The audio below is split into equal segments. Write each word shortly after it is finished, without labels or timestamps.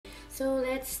So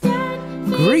let's start.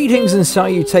 Greetings and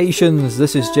salutations,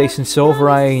 this is Jason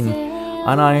Silverain,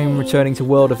 and I'm returning to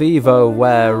World of Evo,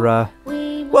 where,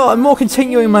 well, I'm more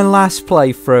continuing my last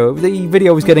playthrough. The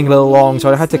video was getting a little long,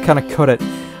 so I had to kind of cut it.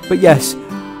 But yes,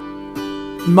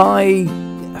 my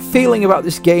feeling about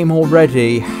this game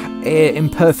already, in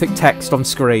perfect text on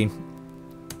screen.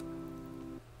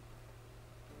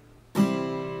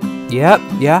 Yep,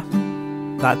 yeah,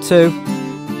 that too.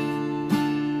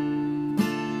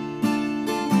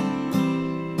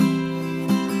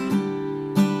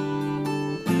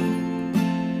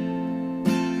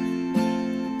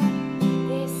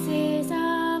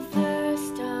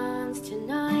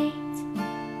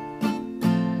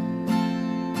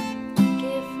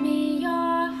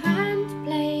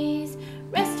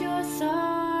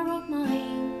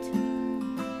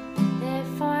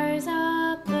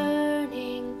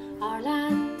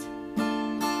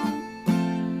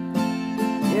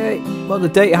 Well, the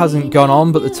date hasn't gone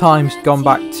on, but the time's gone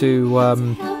back to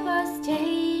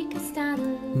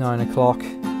 9 o'clock.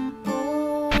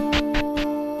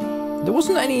 There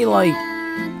wasn't any, like,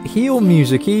 heal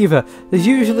music either. There's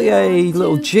usually a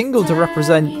little jingle to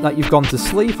represent that you've gone to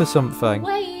sleep or something.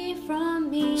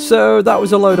 So that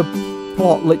was a load of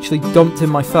plot literally dumped in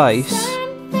my face.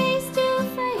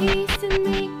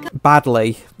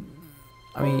 Badly.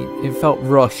 I mean, it felt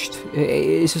rushed.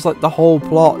 It's just like the whole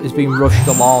plot is being rushed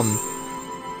along.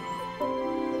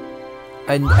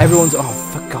 And everyone's, oh,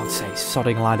 for God's sake,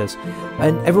 sodding ladders.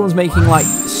 And everyone's making, like,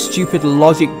 stupid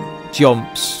logic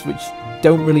jumps, which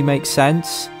don't really make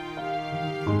sense.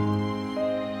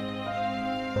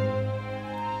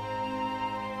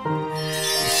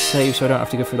 Save so I don't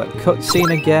have to go through that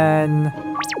cutscene again.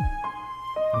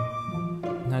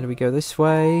 Now do we go this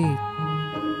way?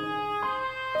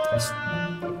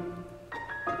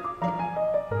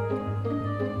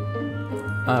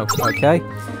 Oh, okay.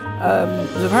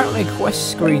 There's apparently a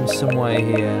quest screen somewhere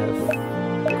here.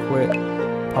 Quit,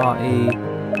 party,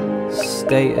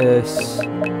 status,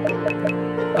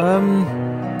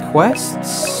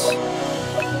 quests?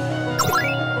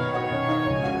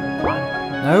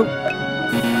 Nope.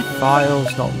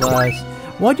 Files, not there.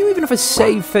 Why do you even have a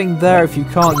save thing there if you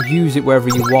can't use it wherever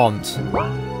you want?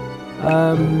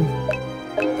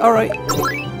 Alright.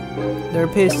 There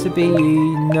appears to be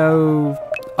no...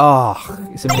 Ah,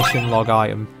 it's a mission log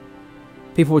item.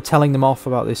 People were telling them off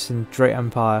about this in Drake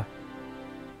Empire.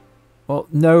 Well,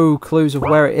 no clues of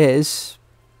where it is.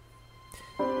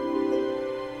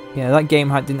 Yeah, that game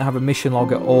didn't have a mission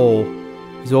log at all.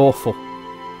 It was awful.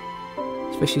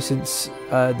 Especially since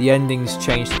the endings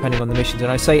changed depending on the missions.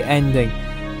 And I say ending.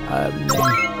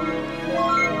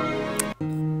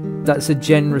 That's a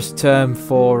generous term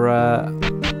for a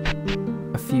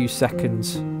few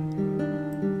seconds.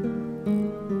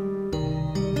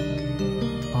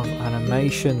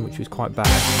 Animation, which was quite bad. I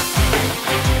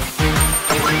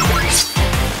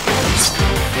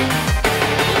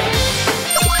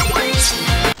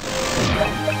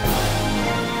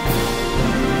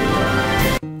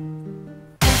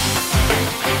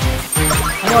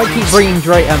know I keep bringing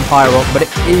Drake Empire up, but it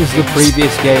is the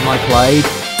previous game I played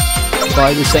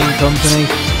by the same company,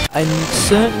 and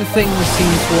certain things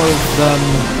seem to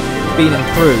have been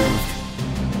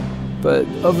improved, but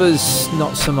others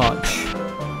not so much.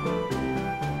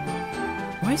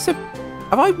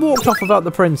 Have I walked off without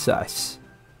the princess?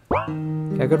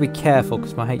 Okay, I've got to be careful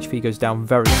because my HP goes down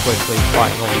very quickly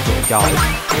fighting all these little guys.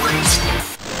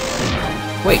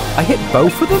 Wait, I hit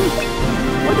both of them?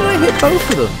 Why did I hit both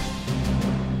of them?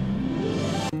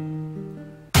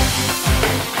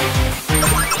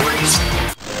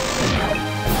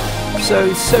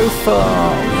 So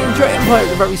far, in Drake Empire at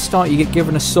the very start you get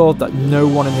given a sword that no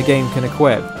one in the game can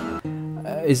equip.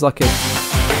 Is like a...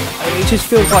 It just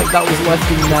feels like that was left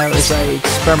in there as a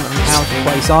experiment on how to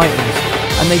place items,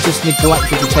 and they just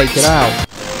neglected to take it out.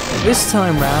 This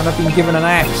time round, I've been given an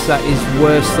axe that is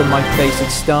worse than my basic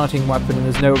starting weapon, and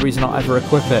there's no reason I'll ever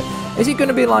equip it. Is it going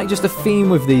to be like just a theme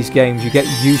with these games? You get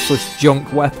useless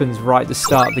junk weapons right at the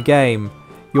start of the game.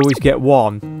 You always get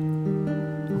one.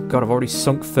 Oh God, I've already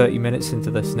sunk 30 minutes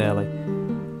into this nearly.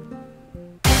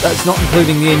 That's not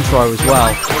including the intro as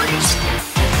well.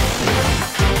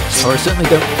 Or I certainly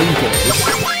don't think it is.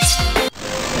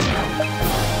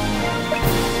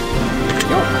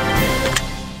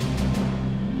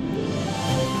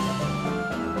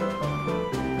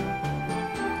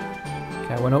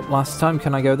 Okay, I went up last time.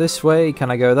 Can I go this way? Can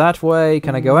I go that way?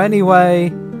 Can I go any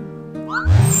way?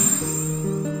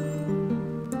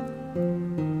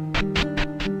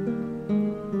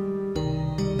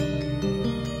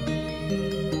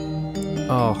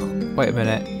 Oh, wait a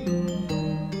minute.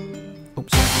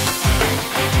 Oops.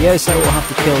 Yes, I will have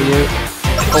to kill you.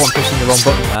 Oh, I'm pushing the wrong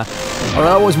button there. Oh,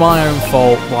 that was my own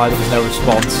fault why there was no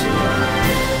response.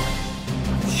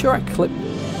 I'm sure I clipped...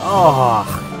 Oh,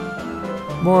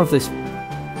 more of this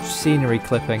scenery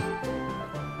clipping.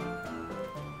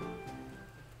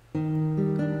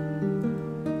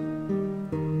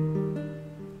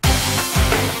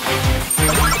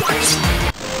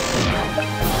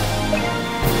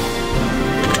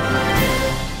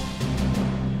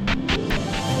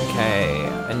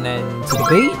 And then to the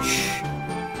beach.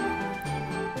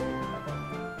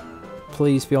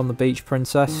 Please be on the beach,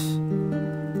 princess.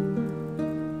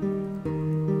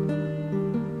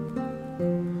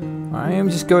 I am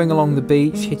just going along the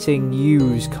beach, hitting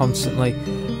U's constantly.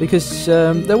 Because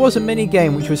there was a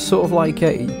mini-game which was sort of like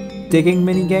a digging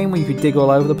mini-game where you could dig all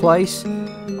over the place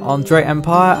on Drake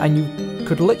Empire, and you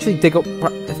could literally dig up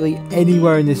practically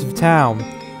anywhere in this town.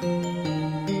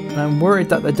 And I'm worried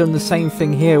that they've done the same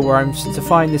thing here, where to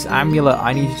find this amulet,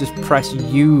 I need to just press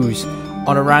use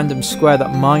on a random square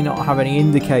that might not have any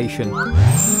indication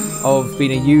of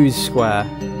being a use square.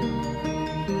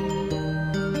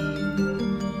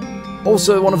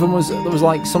 Also, one of them was, there was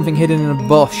like something hidden in a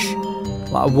bush,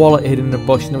 like a wallet hidden in a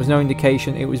bush, and there was no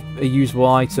indication it was a usable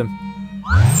item.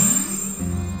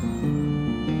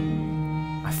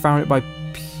 I found it by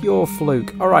pure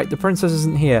fluke. Alright, the princess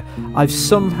isn't here. I've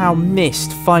somehow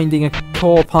missed finding a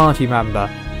core party member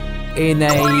in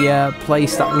a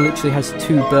place that literally has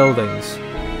 2 buildings.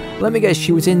 Let me guess,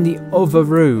 she was in the other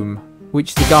room,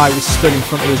 which the guy was stood in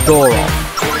front of the door of,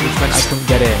 which meant I couldn't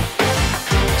get in.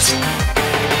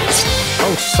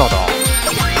 Oh, sod off.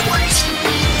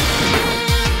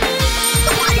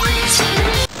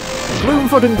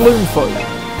 Gloomfoot and Gloomfoot.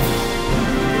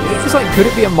 It's like, could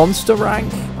it be a monster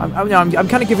rank? I'm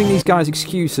kind of giving these guys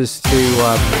excuses to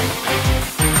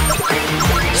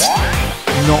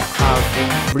not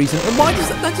have reason. And why does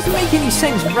that doesn't make any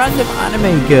sense? Random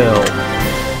anime girl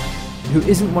who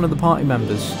isn't one of the party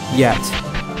members yet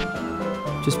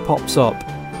just pops up.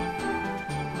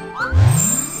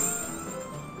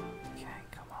 Okay,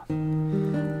 come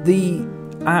on. The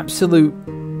absolute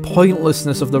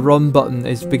pointlessness of the run button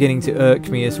is beginning to irk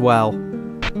me as well.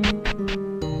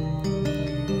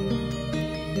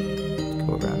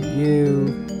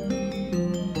 You.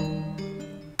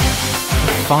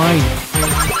 Fine.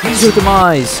 These are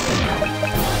demise.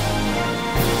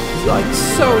 It's like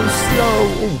so slow.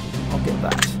 Ooh, I'll get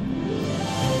that.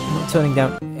 I'm not turning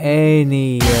down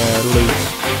any loot.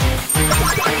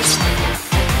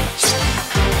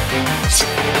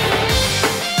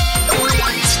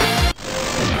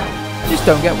 Just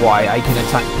don't get why I can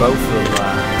attack both of them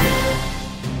there.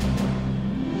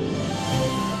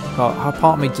 God,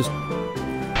 part of me just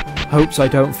hopes I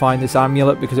don't find this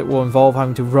amulet, because it will involve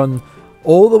having to run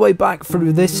all the way back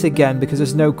through this again, because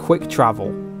there's no quick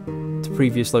travel to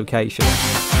previous locations.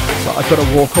 So I've got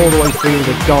to walk all the way through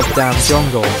the goddamn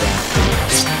jungle again.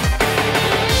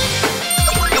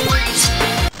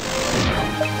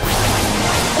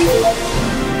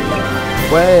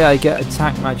 Where I get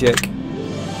attack magic,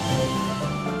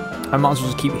 I might as well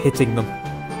just keep hitting them.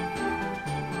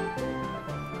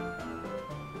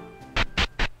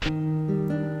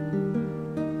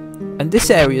 And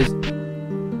this area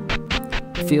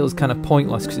feels kind of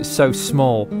pointless because it's so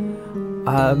small.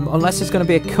 Unless there's going to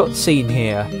be a cutscene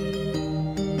here,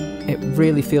 it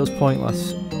really feels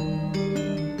pointless.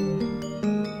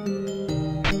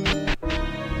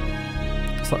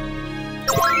 It's like...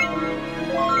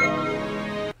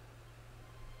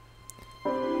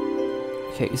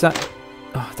 Okay, is that...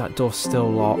 Oh, that door's still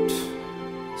locked.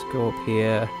 Let's go up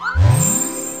here.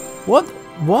 What?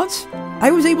 What? I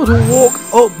was able to walk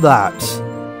up that,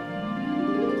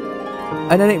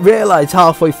 and then it realised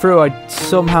halfway through I'd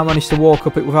somehow managed to walk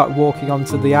up it without walking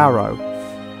onto the arrow.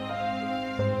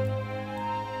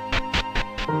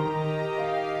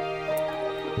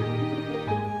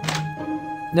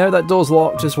 No, that door's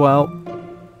locked as well.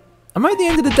 Am I at the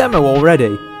end of the demo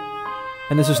already?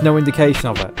 And there's just no indication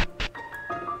of it.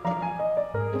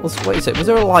 Wait a sec, was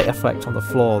there a light effect on the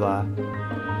floor there?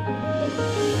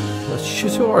 I'm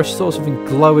sure I saw something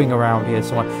glowing around here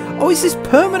somewhere. Oh, it's this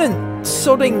permanent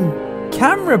sodding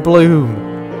camera bloom.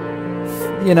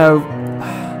 You know,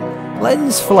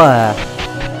 lens flare.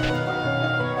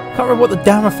 Can't remember what the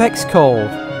damn effect's called.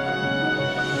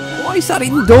 Why is that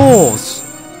indoors?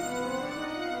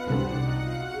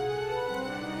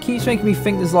 Keeps making me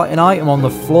think there's like an item on the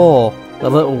floor. The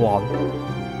little one.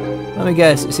 Let me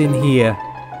guess, it's in here.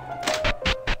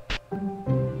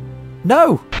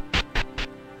 No!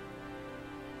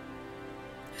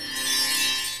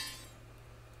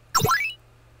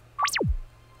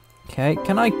 Okay,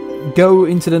 can I go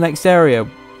into the next area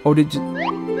Or did you...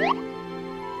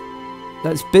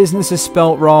 That's business is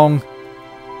spelt wrong.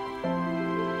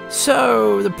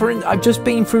 So, the I've just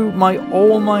been through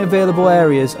all my available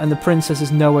areas and the princess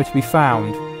is nowhere to be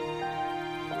found.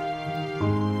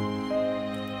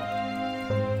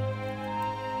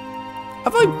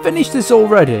 Have I finished this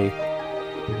already?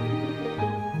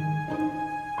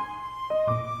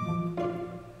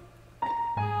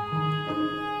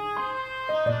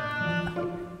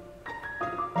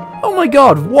 Oh my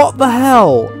god, what the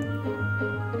hell?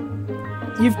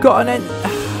 You've got an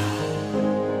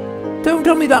Don't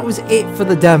tell me that was it for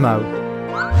the demo.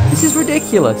 This is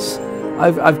ridiculous.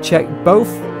 I've checked both.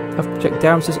 I've checked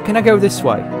downstairs. Can I go this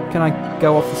way? Can I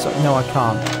go off the side? No, I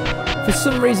can't. For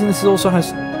some reason this also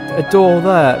has a door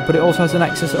there, but it also has an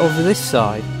access over this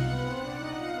side.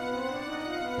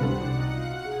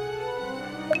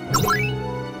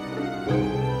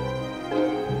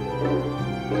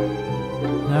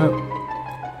 No.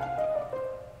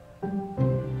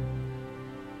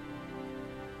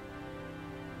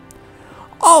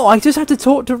 Oh, I just had to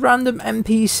talk to random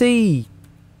NPC.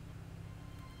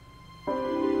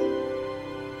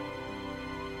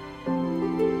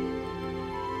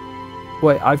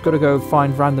 Wait, I've got to go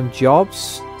find random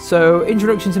jobs? So,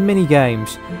 introduction to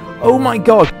minigames. Oh my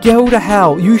god, go to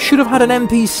hell. You should have had an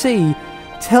NPC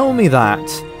tell me that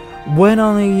when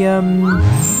I,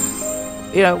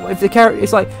 you know, if the character,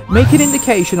 it's like, make an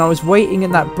indication I was waiting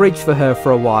in that bridge for her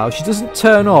for a while. She doesn't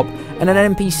turn up, and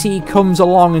an NPC comes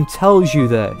along and tells you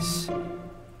this.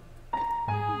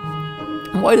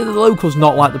 Why do the locals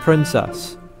not like the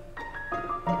princess?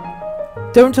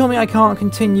 Don't tell me I can't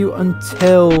continue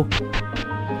until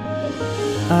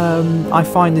I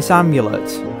find this amulet.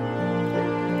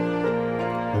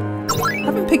 I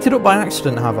haven't picked it up by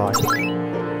accident, have I?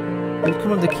 It's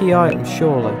come under key items,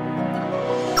 surely.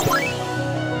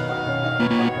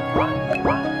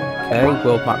 Okay,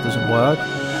 world map doesn't work.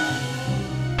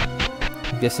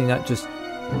 I'm guessing that just... I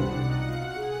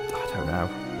don't know.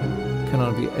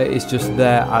 Cannot be... It's just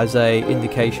there as a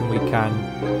indication we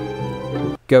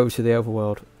can go to the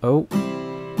overworld. Oh.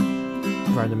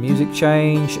 Random music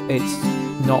change. It's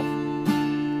not...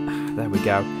 There we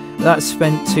go. That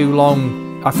spent too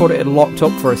long. I thought it had locked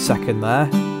up for a second there.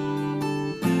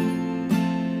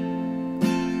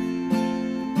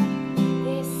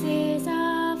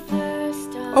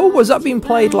 Oh, was that being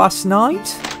played last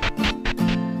night?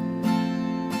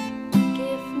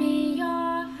 Give me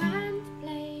your hand,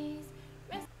 please.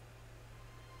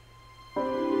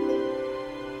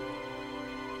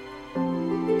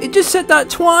 It just said that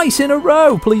twice in a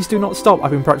row. Please do not stop.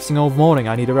 I've been practicing all morning.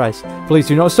 I need a rest. Please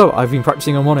do not stop. I've been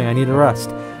practicing all morning. I need a rest.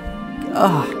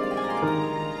 Ugh.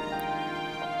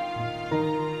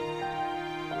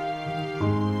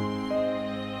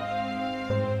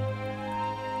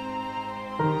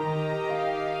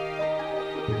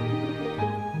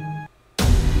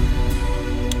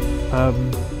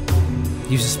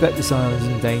 You suspect this island is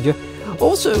in danger.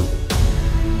 Also,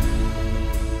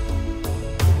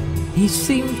 he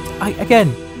seemed...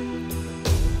 again,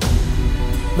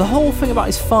 the whole thing about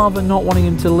his father not wanting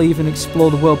him to leave and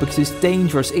explore the world because it's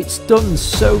dangerous, it's done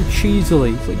so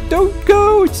cheesily. It's like, don't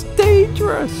go, it's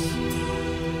dangerous.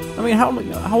 I mean,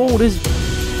 how old is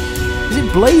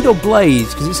it Blade or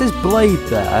Blaze? Because it says Blade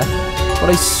there, but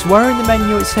I swear in the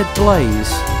menu it said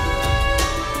Blaze.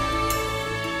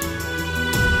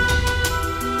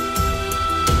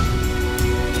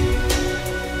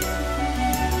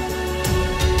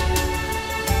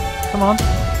 Come on.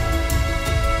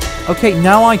 Okay,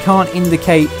 now I can't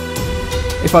indicate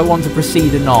if I want to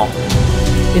proceed or not.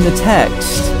 In the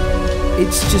text,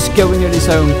 it's just going at its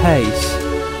own pace.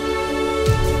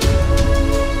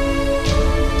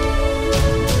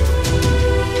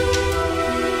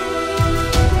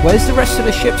 Where's the rest of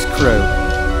the ship's crew?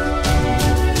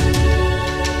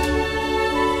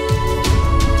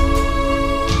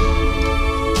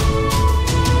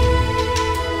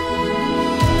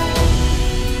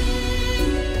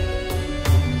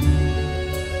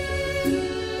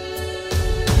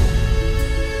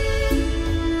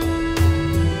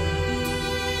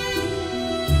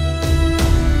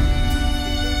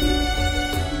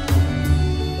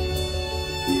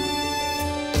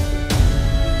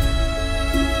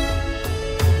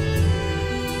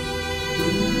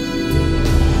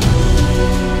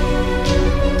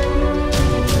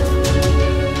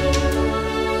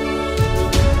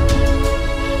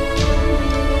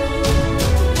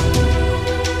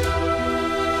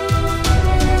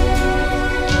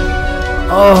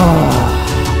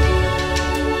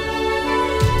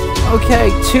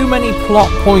 Okay, too many plot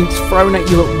points thrown at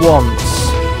you at once.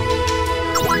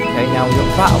 Okay, now we've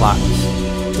got Battle Axe.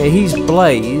 Okay, he's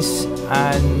Blaze,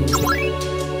 and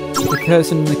the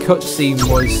person in the cutscene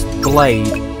was Blade.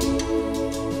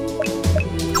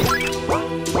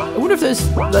 I wonder if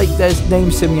there's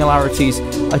name similarities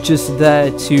are just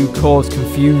there to cause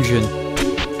confusion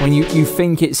when you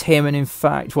think it's him, and in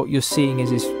fact what you're seeing is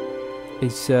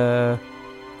his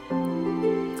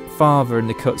father in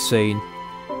the cutscene.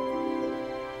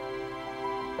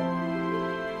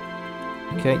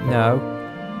 Okay, no.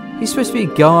 He's supposed to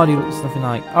be a guard, he looks nothing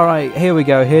like. Alright, here we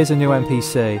go, here's a new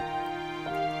NPC.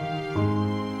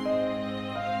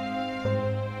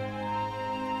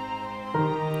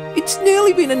 It's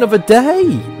nearly been another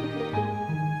day!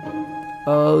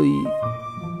 Oh...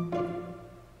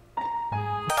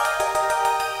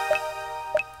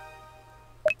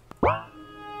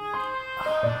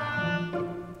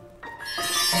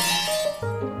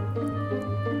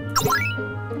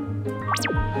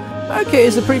 Okay,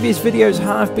 as the previous videos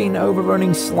have been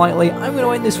overrunning slightly, I'm going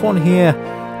to end this one here,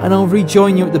 and I'll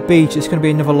rejoin you at the beach. It's going to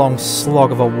be another long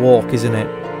slog of a walk, isn't it?